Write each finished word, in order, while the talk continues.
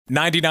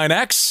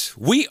99X.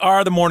 We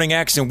are the Morning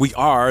X, and we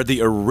are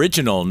the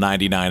original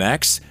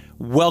 99X.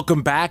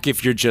 Welcome back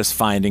if you're just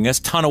finding us.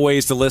 Ton of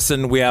ways to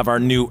listen. We have our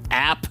new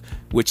app,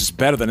 which is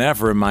better than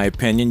ever, in my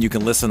opinion. You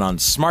can listen on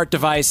smart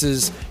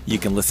devices. You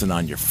can listen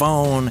on your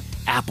phone,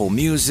 Apple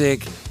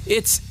Music.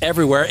 It's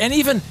everywhere. And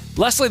even,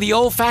 Leslie, the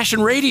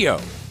old-fashioned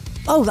radio.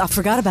 Oh, I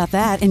forgot about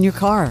that. In your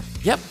car.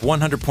 Yep,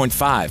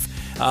 100.5.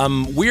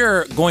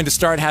 We're going to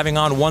start having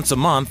on once a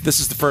month. This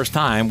is the first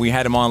time. We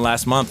had him on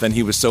last month, and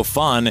he was so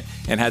fun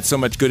and had so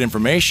much good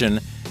information.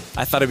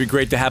 I thought it'd be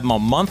great to have him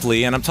on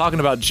monthly, and I'm talking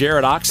about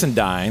Jarrod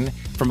Oxendine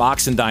from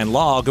Oxendine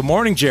Law. Good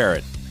morning,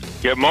 Jarrod.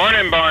 Good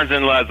morning, Barnes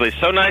and Leslie.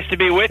 So nice to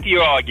be with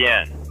you all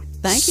again.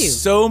 Thank you.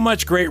 So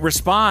much great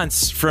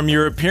response from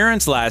your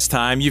appearance last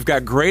time. You've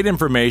got great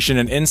information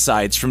and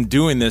insights from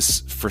doing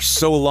this for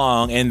so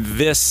long, and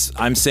this,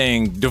 I'm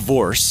saying,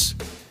 divorce.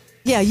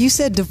 Yeah, you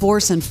said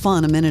divorce and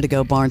fun a minute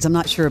ago, Barnes. I'm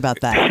not sure about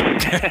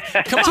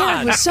that. Come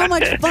on. It was so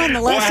much fun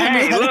the last time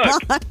we had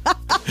look, on.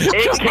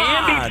 it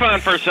can be fun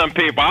for some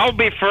people. I'll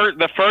be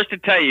the first to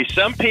tell you,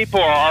 some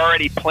people are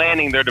already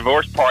planning their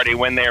divorce party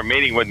when they're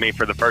meeting with me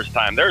for the first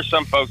time. There are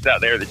some folks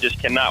out there that just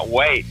cannot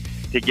wait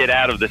to get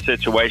out of the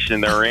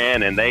situation they're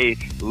in, and they're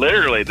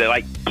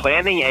like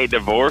planning a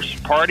divorce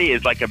party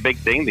is like a big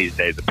thing these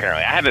days,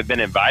 apparently. I haven't been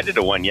invited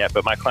to one yet,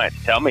 but my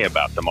clients tell me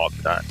about them all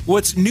the time. Well,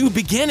 it's new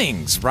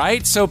beginnings,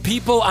 right? So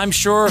people, I'm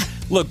sure,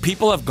 look,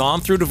 people have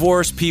gone through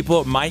divorce.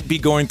 People might be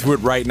going through it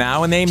right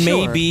now, and they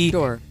may be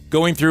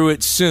going through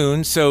it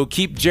soon. So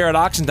keep Jarrod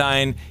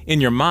Oxendine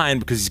in your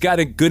mind because he's got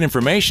good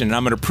information, and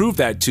I'm going to prove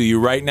that to you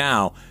right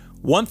now.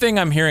 One thing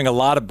I'm hearing a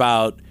lot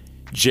about,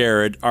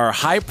 Jarrod, are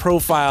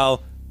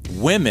high-profile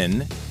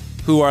women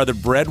who are the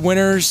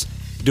breadwinners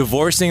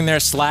divorcing their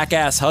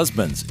slack-ass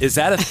husbands. Is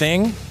that a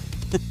thing?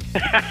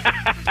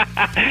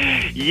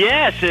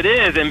 Yes, it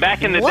is. And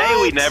back in the day,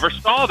 we never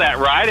saw that,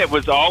 right? It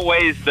was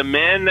always the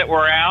men that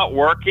were out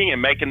working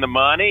and making the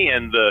money,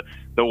 and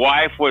the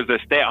wife was a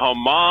stay-at-home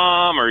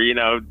mom or,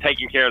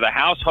 taking care of the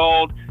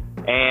household,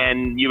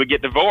 and you would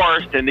get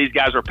divorced, and these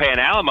guys were paying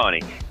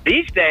alimony.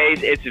 These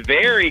days, it's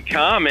very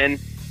common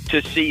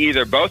to see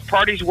either both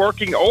parties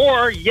working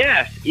or,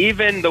 yes,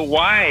 even the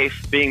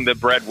wife being the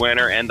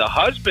breadwinner and the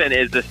husband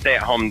is the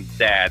stay-at-home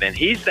dad and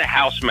he's the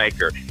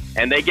housemaker,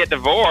 and they get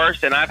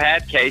divorced. And I've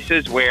had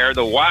cases where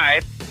the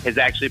wife has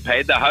actually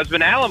paid the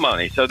husband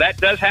alimony. So that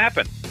does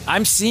happen.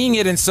 I'm seeing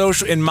it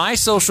in my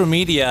social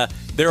media.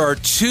 There are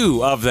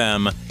two of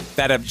them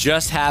that have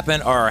just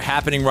happened or are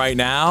happening right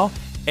now.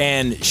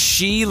 And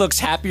she looks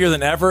happier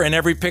than ever in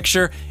every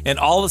picture. And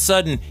all of a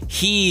sudden,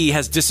 he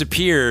has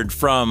disappeared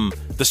from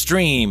the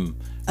stream.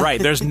 Right.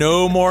 There's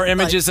no more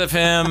images of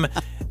him.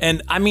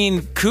 And I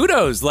mean,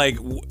 kudos. Like,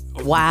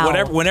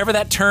 wow. Whenever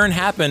that turn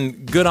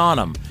happened, good on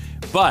him.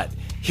 But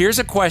here's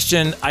a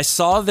question. I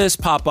saw this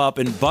pop up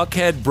in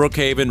Buckhead,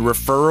 Brookhaven,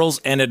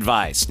 referrals and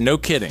advice. No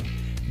kidding.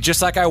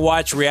 Just like I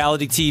watch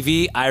reality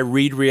TV, I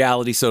read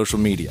reality social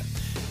media.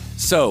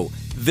 So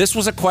this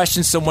was a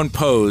question someone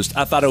posed.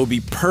 I thought it would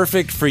be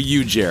perfect for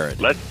you, Jarrod.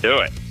 Let's do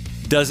it.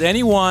 Does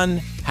anyone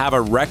have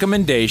a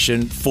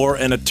recommendation for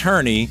an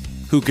attorney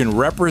who can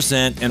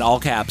represent, in all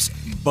caps,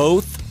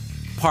 both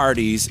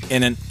parties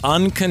in an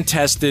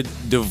uncontested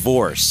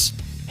divorce?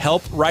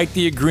 Help write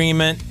the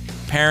agreement,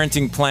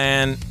 parenting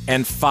plan,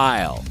 and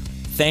file.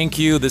 Thank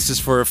you. This is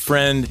for a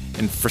friend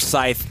in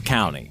Forsyth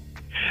County.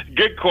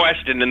 Good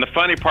question. And the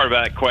funny part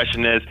about that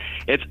question is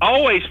it's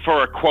always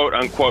for a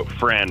quote-unquote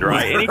friend,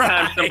 right?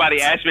 Anytime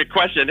somebody asks me a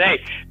question,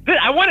 hey,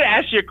 I want to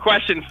ask you a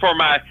question for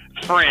my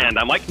friend.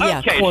 I'm like,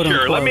 okay,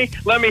 sure.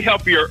 Let me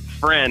help your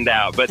friend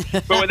out. But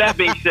with that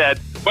being said,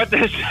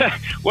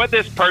 what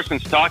this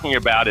person's talking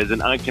about is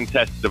an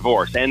uncontested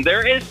divorce. And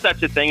there is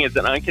such a thing as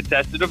an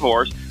uncontested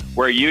divorce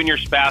where you and your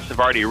spouse have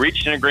already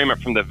reached an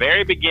agreement from the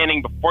very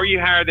beginning. Before you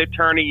hire the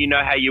attorney, you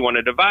know how you want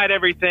to divide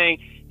everything.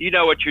 You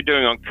know what you're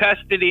doing on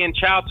custody and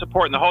child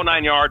support and the whole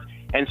 9 yards.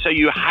 And so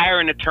you hire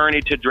an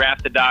attorney to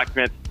draft the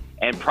documents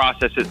and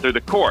process it through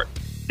the court.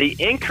 The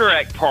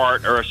incorrect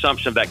part or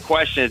assumption of that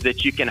question is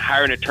that you can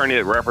hire an attorney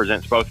that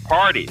represents both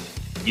parties.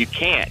 You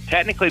can't.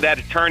 Technically, that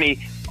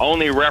attorney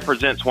only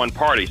represents one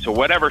party. So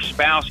whatever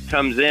spouse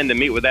comes in to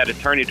meet with that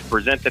attorney to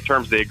present the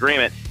terms of the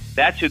agreement,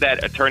 that's who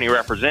that attorney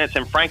represents.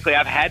 And frankly,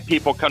 I've had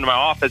people come to my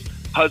office,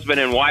 husband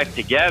and wife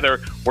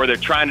together, where they're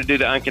trying to do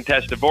the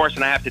uncontested divorce,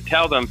 and I have to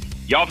tell them,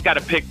 y'all have got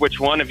to pick which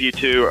one of you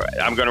two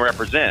I'm going to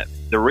represent.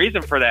 The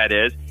reason for that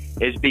is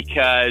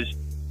because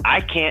I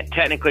can't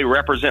technically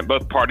represent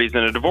both parties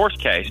in a divorce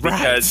case,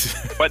 because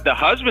what the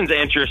husband's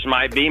interest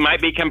might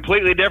be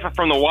completely different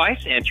from the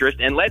wife's interest.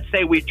 And let's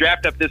say we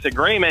draft up this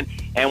agreement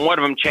and one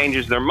of them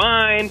changes their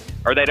mind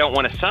or they don't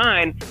want to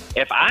sign.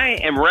 If I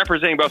am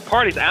representing both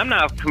parties, I'm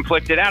now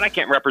conflicted out. I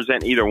can't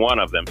represent either one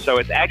of them. So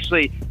it's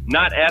actually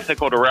not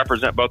ethical to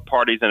represent both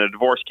parties in a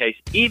divorce case,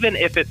 even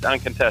if it's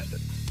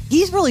uncontested.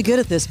 He's really good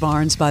at this,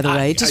 Barnes, by the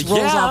way. It just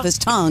rolls off his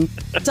tongue.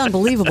 It's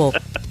unbelievable.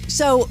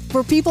 So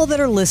for people that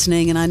are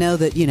listening, and I know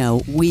that,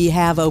 we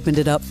have opened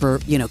it up for,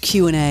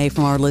 Q&A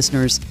from our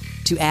listeners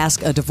to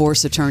ask a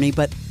divorce attorney,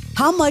 but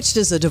how much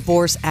does a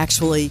divorce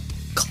actually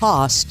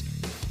cost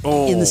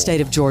in the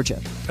state of Georgia?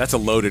 That's a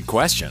loaded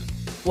question.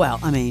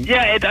 Well, I mean...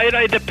 Yeah,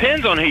 it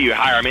depends on who you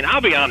hire. I mean,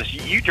 I'll be honest.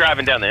 You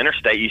driving down the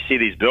interstate, you see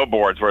these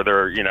billboards where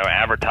they're,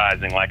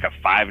 advertising like a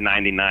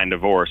 $5.99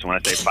 divorce. And when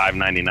I say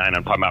 $5.99,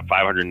 I'm talking about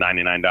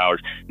 $599.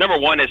 Number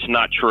one, it's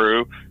not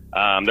true.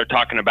 They're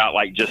talking about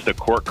like just the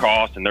court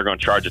cost, and they're going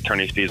to charge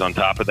attorney's fees on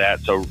top of that.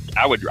 So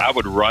I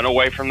would run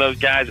away from those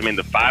guys. I mean,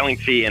 the filing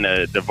fee in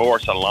a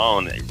divorce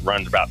alone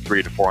runs about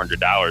 $300 to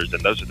 $400,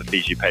 and those are the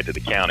fees you pay to the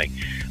county.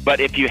 But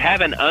if you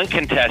have an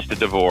uncontested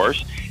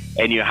divorce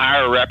and you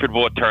hire a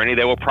reputable attorney,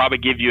 they will probably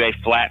give you a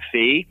flat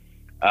fee.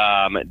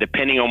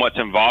 Depending on what's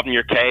involved in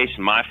your case,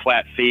 my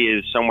flat fee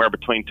is somewhere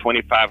between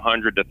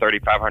 $2,500 to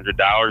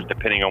 $3,500,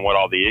 depending on what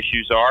all the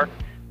issues are.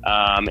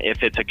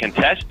 If it's a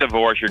contested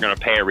divorce, you're going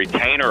to pay a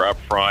retainer up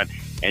front,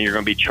 and you're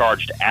going to be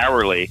charged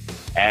hourly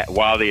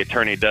while the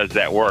attorney does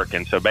that work.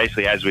 And so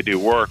basically, as we do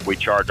work, we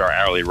charge our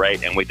hourly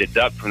rate, and we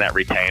deduct from that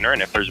retainer.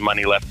 And if there's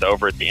money left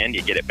over at the end,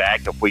 you get it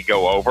back. If we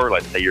go over,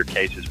 let's say your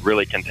case is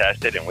really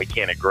contested and we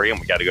can't agree and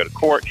we got to go to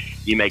court,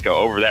 you may go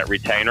over that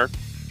retainer,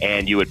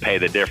 and you would pay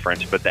the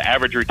difference. But the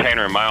average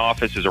retainer in my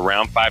office is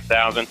around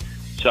 $5,000.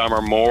 Some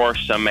are more,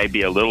 some may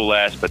be a little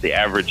less, but the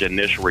average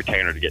initial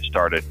retainer to get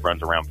started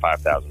runs around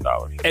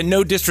 $5,000. And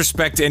no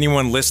disrespect to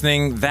anyone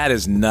listening, that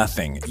is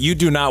nothing. You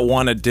do not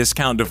want a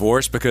discount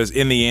divorce, because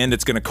in the end,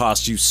 it's going to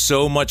cost you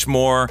so much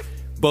more,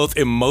 both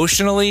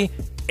emotionally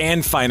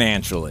and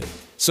financially.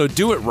 So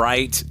do it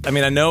right. I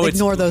mean, I know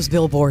Ignore those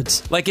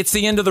billboards. Like, it's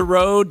the end of the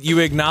road. You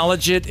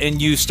acknowledge it and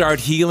you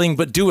start healing,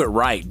 but do it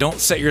right. Don't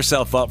set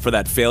yourself up for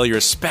that failure,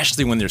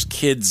 especially when there's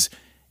kids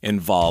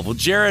involved. Well,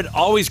 Jarrod,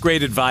 always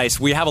great advice.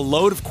 We have a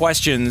load of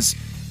questions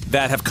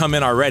that have come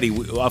in already.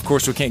 Of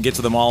course, we can't get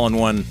to them all in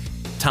one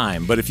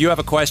time, but if you have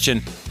a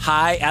question,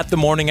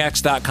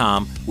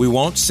 hi@themorningx.com. We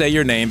won't say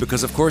your name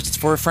because, of course, it's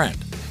for a friend.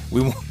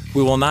 We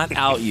will not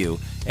out you.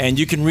 And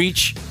you can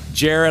reach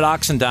Jarrod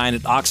Oxendine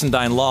at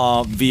Oxendine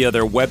Law via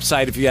their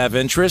website if you have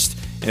interest.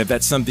 And if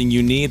that's something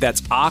you need,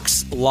 that's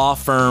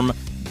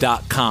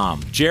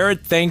oxlawfirm.com.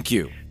 Jarrod, thank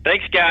you.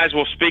 Thanks, guys.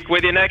 We'll speak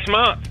with you next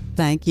month.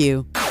 Thank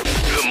you.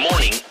 The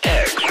Morning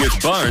X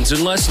with Barnes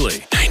and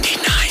Leslie.